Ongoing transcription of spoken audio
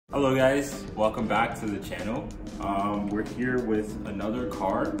Hello guys, welcome back to the channel. We're here with another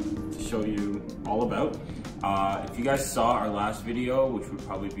car to show you all about. If you guys saw our last video, which would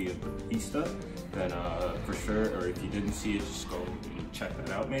probably be a pista, then for sure, or if you didn't see it, just go check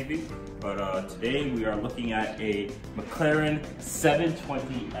that out maybe. But today we are looking at a McLaren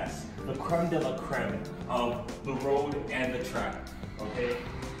 720S, the creme de la creme of the road and the track, okay?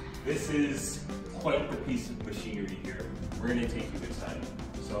 This is quite the piece of machinery here. We're gonna take you inside.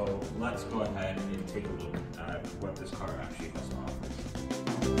 So let's go ahead and take a look at what this car actually has to offer.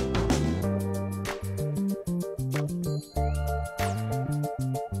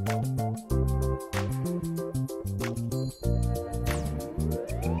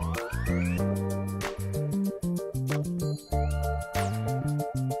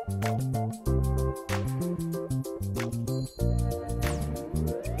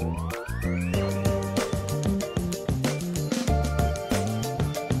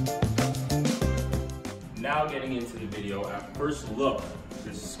 Now getting into the video, at first look,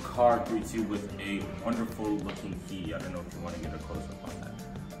 this car greets you with a wonderful looking key. I don't know if you want to get a close up on that.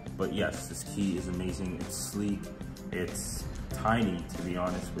 But yes, this key is amazing. It's sleek, it's tiny to be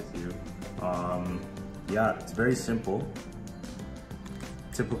honest with you. Yeah, it's very simple.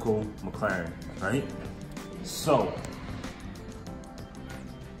 Typical McLaren, right? So,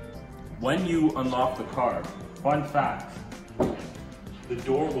 when you unlock the car, fun fact, the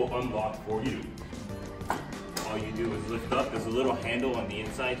door will unlock for you. All you do is lift up. There's a little handle on the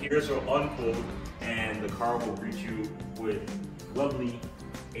inside here. This will unfold and the car will greet you with lovely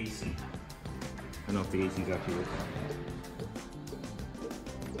AC. I don't know if the AC is actually working.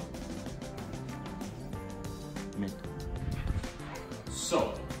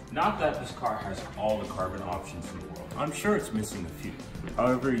 So, not that this car has all the carbon options in the world. I'm sure it's missing a few.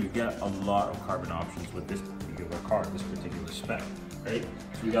 However, you get a lot of carbon options with this particular car, this particular spec, right?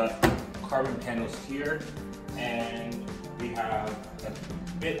 So we got carbon panels here, and we have a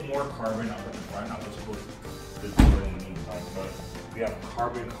bit more carbon up at the front. I was supposed to do it in the meantime, but we have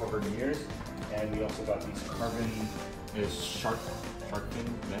carbon covered mirrors, and we also got these carbon shark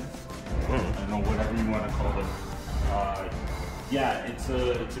fin vents. I don't know, whatever you want to call them. Yeah, it's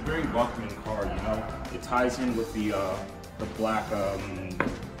a very welcoming car. You know, it ties in with the black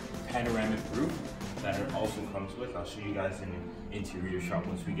panoramic roof that it also comes with. I'll show you guys in the interior shot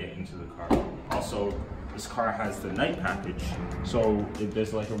once we get into the car. Also, this car has the night package, so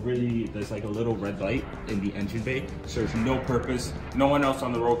there's like a little red light in the engine bay. Serves no purpose. No one else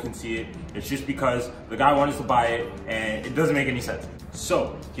on the road can see it. It's just because the guy wanted to buy it, and it doesn't make any sense.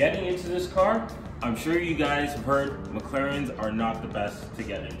 So, getting into this car, I'm sure you guys have heard McLarens are not the best to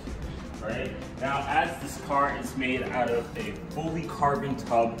get into. Right? Now, as this car is made out of a fully carbon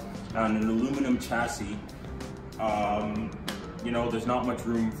tub on an aluminum chassis, you know, there's not much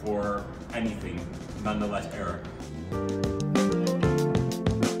room for anything, nonetheless error.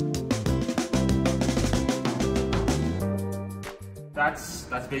 That's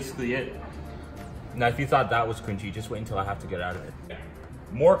basically it. Now, if you thought that was cringy, just wait until I have to get out of it.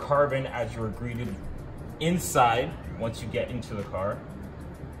 More carbon as you're greeted inside once you get into the car.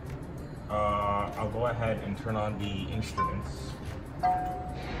 I'll go ahead and turn on the instruments.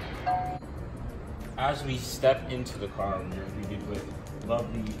 As we step into the car, we're greeted with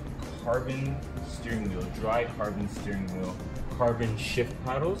lovely carbon steering wheel, dry carbon steering wheel, carbon shift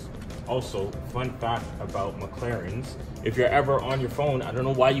paddles. Also, fun fact about McLarens, if you're ever on your phone, I don't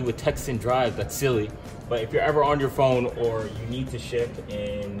know why you would text and drive, that's silly, but if you're ever on your phone or you need to shift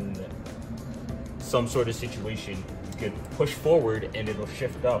in some sort of situation, you could push forward and it'll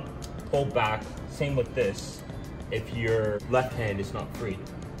shift up. Pull back, same with this, if your left hand is not free.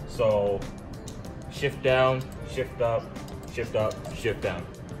 So shift down, shift up, shift up, shift down.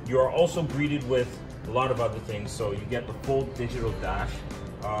 You are also greeted with a lot of other things. So you get the full digital dash.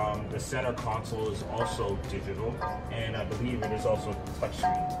 The center console is also digital, and I believe it is also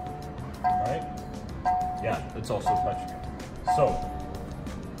touchscreen, right? Yeah, it's also touchscreen. So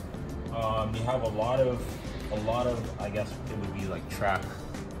you have a lot of, I guess it would be like track.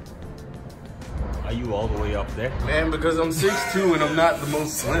 Are you all the way up there? Man, because I'm 6'2" and I'm not the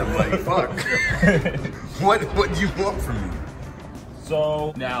most slim, like fuck. What do you want from me?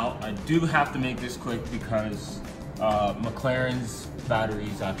 So now I do have to make this quick because McLaren's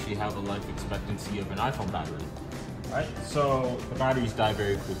batteries actually have a life expectancy of an iPhone battery. Right? So the batteries die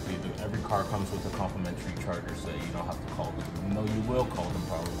very quickly. Every car comes with a complimentary charger, so you don't have to call them. Even though you will call them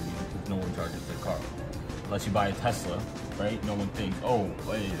probably because no one charges their car. Unless you buy a Tesla, right? No one thinks, oh,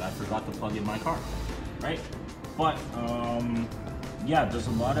 wait, I forgot to plug in my car, right? But yeah, there's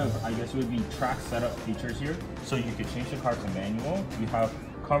a lot of, I guess it would be track setup features here. So you could change the car to manual. You have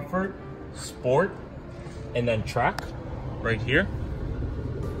Comfort, Sport, and then Track right here.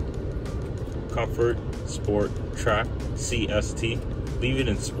 Comfort, Sport, Track, CST. Leave it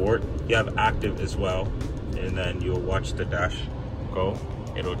in Sport. You have Active as well, and then you'll watch the dash go.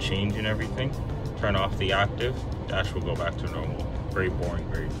 It'll change and everything. Turn off the Active, dash will go back to normal. Very boring,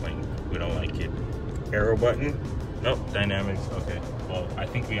 very plain. We don't like it. Arrow button. Nope, dynamics. Okay. Well, I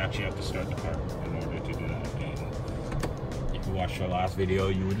think we actually have to start the car in order to do that. And if you watched our last video,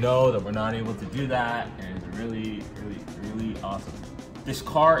 you would know that we're not able to do that, and it's really, really, really awesome. This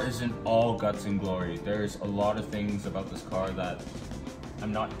car isn't all guts and glory. There's a lot of things about this car that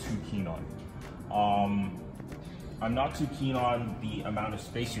I'm not too keen on. I'm not too keen on the amount of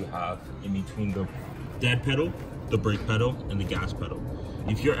space you have in between the dead pedal, the brake pedal, and the gas pedal.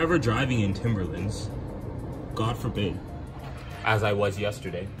 If you're ever driving in Timberlands, God forbid, as I was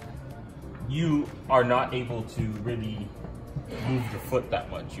yesterday, you are not able to really move your foot that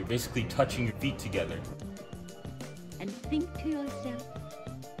much. You're basically touching your feet together. And think to yourself,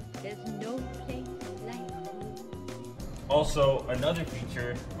 there's no place like home. Also, another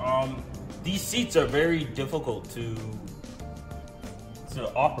feature, these seats are very difficult to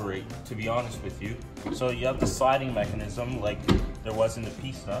operate, to be honest with you. So you have the sliding mechanism like there was in the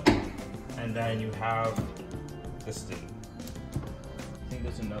Pista, and then you have this thing. I think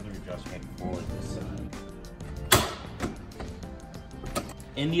there's another adjustment for this side.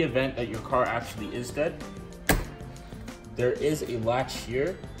 In the event that your car actually is dead, there is a latch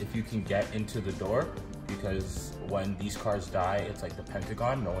here if you can get into the door, because when these cars die, it's like the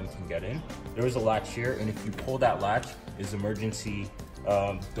Pentagon, no one can get in. There is a latch here, and if you pull that latch, is emergency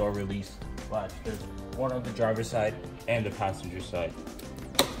door release latch. There's one on the driver's side and the passenger side,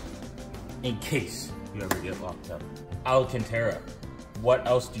 in case you ever get locked up. Alcantara. What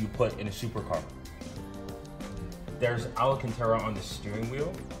else do you put in a supercar? There's Alcantara on the steering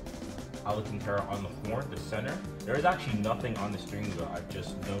wheel, Alcantara on the horn, the center. There is actually nothing on the steering wheel. I've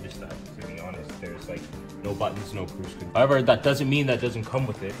just noticed that, to be honest. There's like no buttons, no cruise control. However, that doesn't mean that doesn't come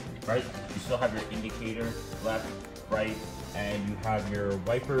with it, right? You still have your indicator, left, right, and you have your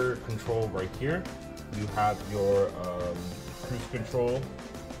wiper control right here. You have your cruise control,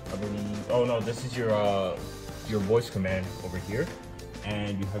 I believe. Oh no, this is your voice command over here.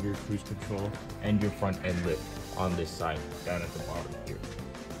 And you have your cruise control and your front end lift on this side, down at the bottom here.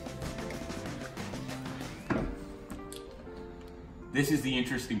 This is the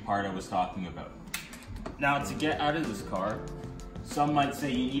interesting part I was talking about. Now, to get out of this car, some might say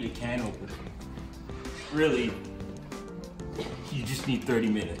you need a can opener. Really, you just need 30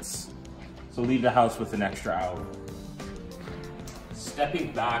 minutes. So leave the house with an extra hour.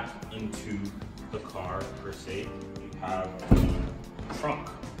 Stepping back into the car, per se, you have the trunk,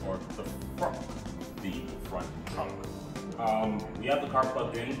 or the front trunk. We have the car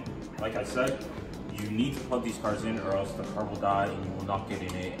plugged in. Like I said, you need to plug these cars in, or else the car will die and you will not get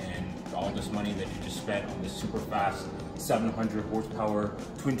in it, and all this money that you just spent on this super fast 700 horsepower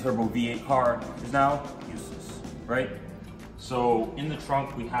twin turbo V8 car is now useless, right? So in the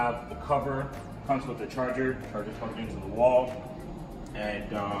trunk we have the cover, comes with the charger plugged into the wall, and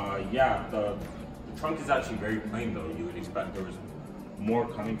yeah, the trunk is actually very plain though. You would expect there was more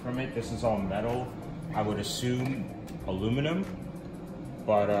coming from it. This is all metal. I would assume aluminum,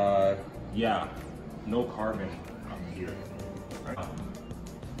 but yeah, no carbon up here. Right?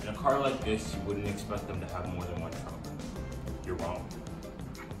 In a car like this, you wouldn't expect them to have more than one trunk. You're wrong.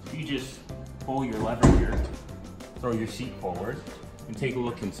 You just pull your lever here, throw your seat forward, and take a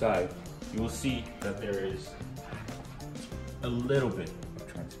look inside. You will see that there is a little bit of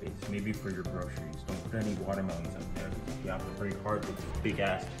trunk space, maybe for your groceries. Don't put any watermelons up there. You have to brake hard with these big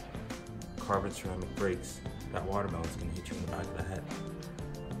ass carbon ceramic brakes. That watermelon's gonna hit you in the back of the head.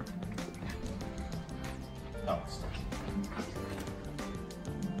 Oh,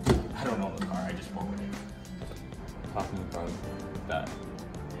 I don't know the car, I just pulled it in. Talking about that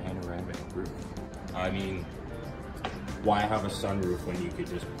panoramic roof. I mean, why have a sunroof when you could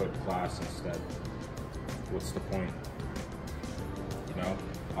just put glass instead? What's the point? You know?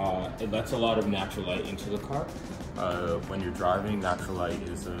 It lets a lot of natural light into the car. When you're driving, natural light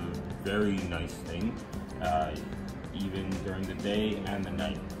is a very nice thing. Even during the day and the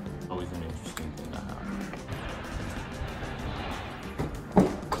night. Always an interesting thing to have.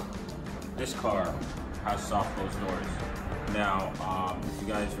 This car has soft closed doors. Now, if you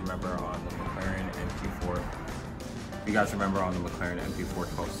guys remember on the McLaren MP4, MP4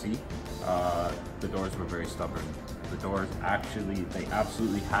 12C, the doors were very stubborn. The doors they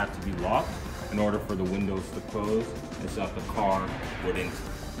absolutely had to be locked in order for the windows to close and so that the car wouldn't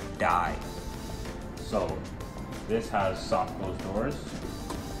die. So this has soft closed doors.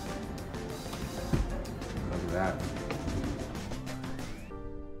 at that.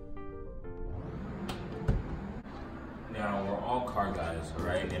 Now, we're all car guys,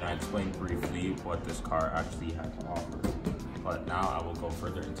 right? And I explained briefly what this car actually had to offer. But now I will go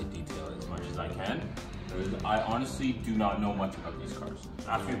further into detail as much as I can. Because I honestly do not know much about these cars.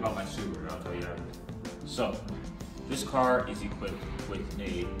 Ask me about my Subaru, I'll tell you everything. So, this car is equipped with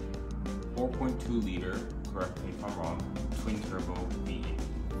a 4.2 liter, correct me if I'm wrong, twin turbo V8.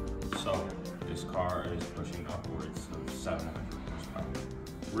 So, this car is pushing upwards of 700 horsepower.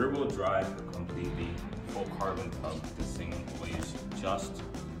 Rear wheel drive completely, full carbon tub. This thing weighs just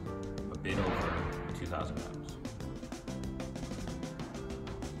a bit over 2,000 pounds.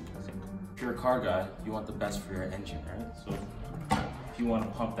 If you're a car guy, you want the best for your engine, right? So if you want to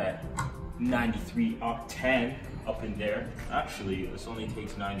pump that 93 octane up in there, actually this only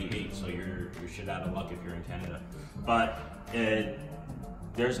takes 98, so you're shit out of luck if you're in Canada. But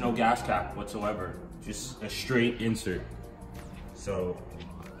there's no gas cap whatsoever, just a straight insert. So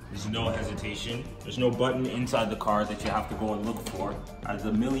there's no hesitation. There's no button inside the car that you have to go and look for. As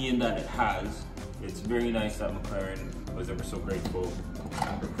the million that it has, it's very nice that Mclaren was ever so grateful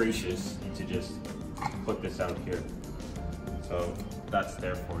or gracious to just put this out here. So that's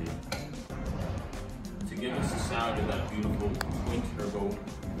there for you. To give us the sound of that beautiful twin turbo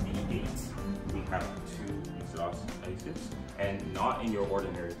V8, we have two exhaust exits, and not in your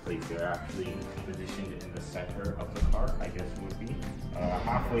ordinary place. They're actually positioned in the center of the car, I guess it would be.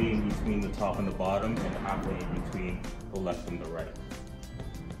 Halfway in between the top and the bottom, and halfway in between the left and the right.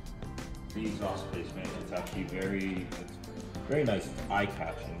 The exhaust placement, it's actually very nice. It's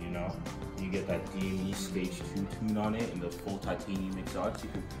eye-catching, you know? You get that DME Stage 2 tune on it and the full titanium exhaust.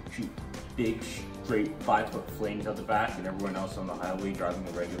 You can shoot big, straight 5-foot flames out the back, and everyone else on the highway driving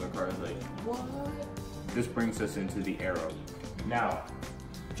a regular car is like, what? This brings us into the aero. Now,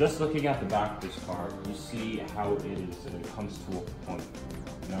 just looking at the back of this car, you see how it is, and it comes to a point,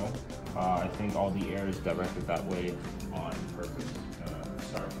 you know? I think all the air is directed that way on purpose.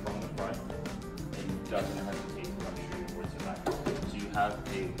 Start from the front, and it doesn't hesitate to come straight towards the back. So you have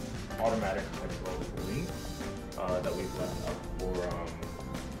a automatic control wing that we've left up for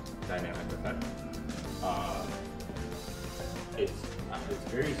dynamic effect. It's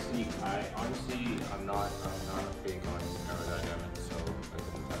very sleek. I honestly, I'm not big on aerodynamics, so I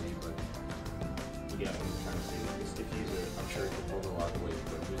couldn't tell you, but yeah, I'm trying to say this diffuser, I'm sure it could hold a lot of weight,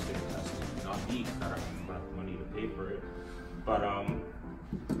 but who's going to test it? Not me, because I don't have enough money to pay for it. But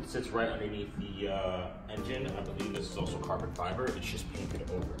it sits right underneath the engine. I believe this is also carbon fiber. It's just painted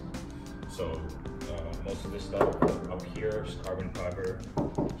over. So most of this stuff up here is carbon fiber.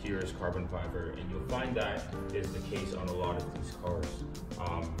 Here is carbon fiber, and you'll find that is the case on a lot of these cars,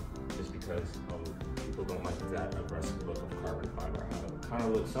 just because people don't like that aggressive look of carbon fiber. It kind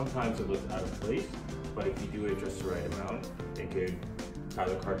of looks, sometimes it looks out of place, but if you do it just the right amount, it could tie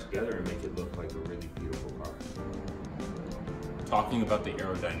the car together and make it look like a really beautiful car. Talking about the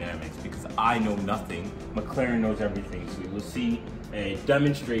aerodynamics, because I know nothing, Mclaren knows everything. So you'll see a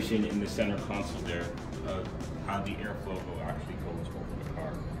demonstration in the center console there of how the airflow will actually goes over the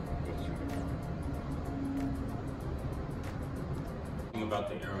car. Talking about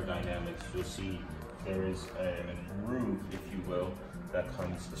the aerodynamics, you'll see there is a groove, if you will, that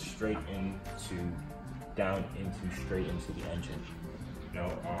comes straight straight into the engine. You know,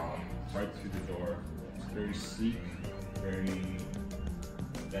 right through the door. It's very sleek, very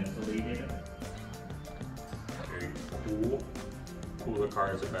ventilated, very cool. Cooler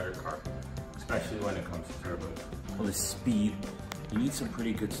car is a better car, especially when it comes to turbos. Well, the speed, you need some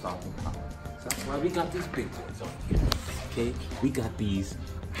pretty good stopping power. So that's why we got these big boys over here, okay? We got these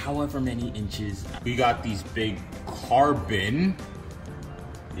however many inches. We got these big carbon,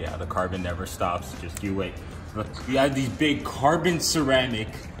 yeah, the carbon never stops, just you wait. We have these big carbon ceramic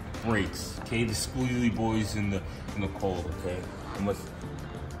brakes, okay? The squealy boys in the cold, okay? And with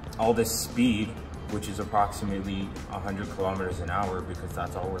all this speed, which is approximately 100 kilometers an hour, because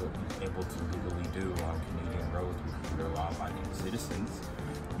that's all we're able to legally do on Canadian roads because we're law-abiding citizens,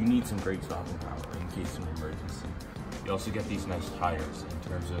 you need some great stopping power in case of an emergency. You also get these nice tires. In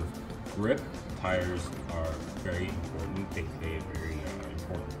terms of grip, tires are very important. They play a very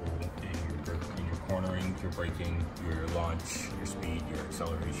important role in your cornering, your braking, your launch, your speed, your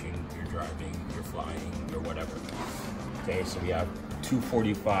acceleration, your driving, your flying, your whatever. Okay, so we have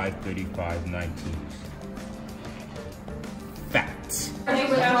 245, 35, 19. Fat.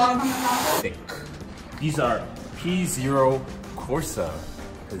 Thick. These are P0 Corsa,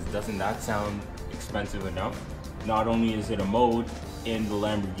 because doesn't that sound expensive enough? Not only is it a mode in the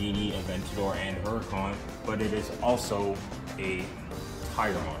Lamborghini Aventador and Huracan, but it is also a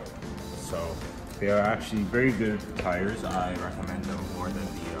tire model. So They are actually very good tires. I recommend them more than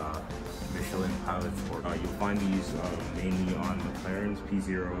the Michelin Pilot Sport. You'll find these mainly on McLaren's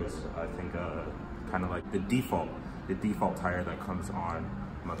P0s. I think kind of like the default tire that comes on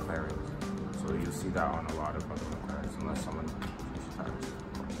McLaren. So you'll see that on a lot of other McLarens, unless someone changes tires.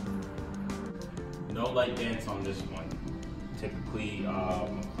 No light dance on this one. Typically,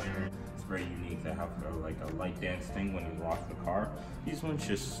 McLaren is very unique. They have like a light dance thing when you lock the car. These ones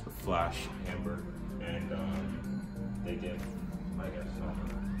just flash amber, and they give, I guess,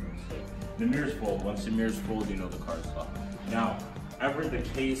 the mirrors fold. Once the mirrors fold, you know the car is locked. Now, ever the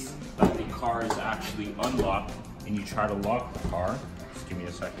case that the car is actually unlocked and you try to lock the car, just give me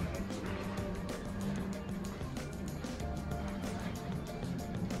a second.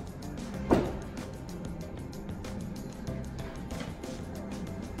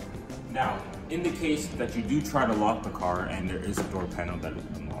 Now, in the case that you do try to lock the car and there is a door panel that is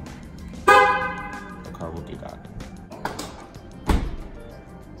unlocked, the car will do that.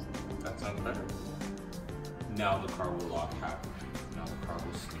 That sounds better. Now the car will lock half. Now the car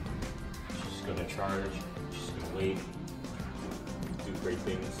will sleep. She's gonna charge, she's gonna wait, do great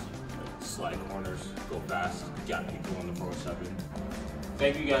things, like slide corners, go fast, got people on the 407.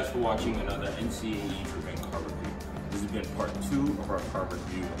 Thank you guys for watching another NCAE driven car review. This has been part 2 of our car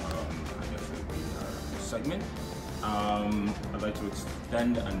review segment. I'd like to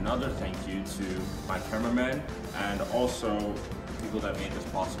extend another thank you to my cameraman and also the people that made this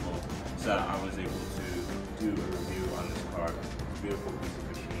possible so that I was able to do a review on this car. It's a beautiful piece of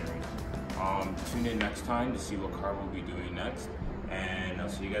machinery. Tune in next time to see what car we'll be doing next, and I'll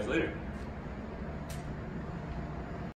see you guys later.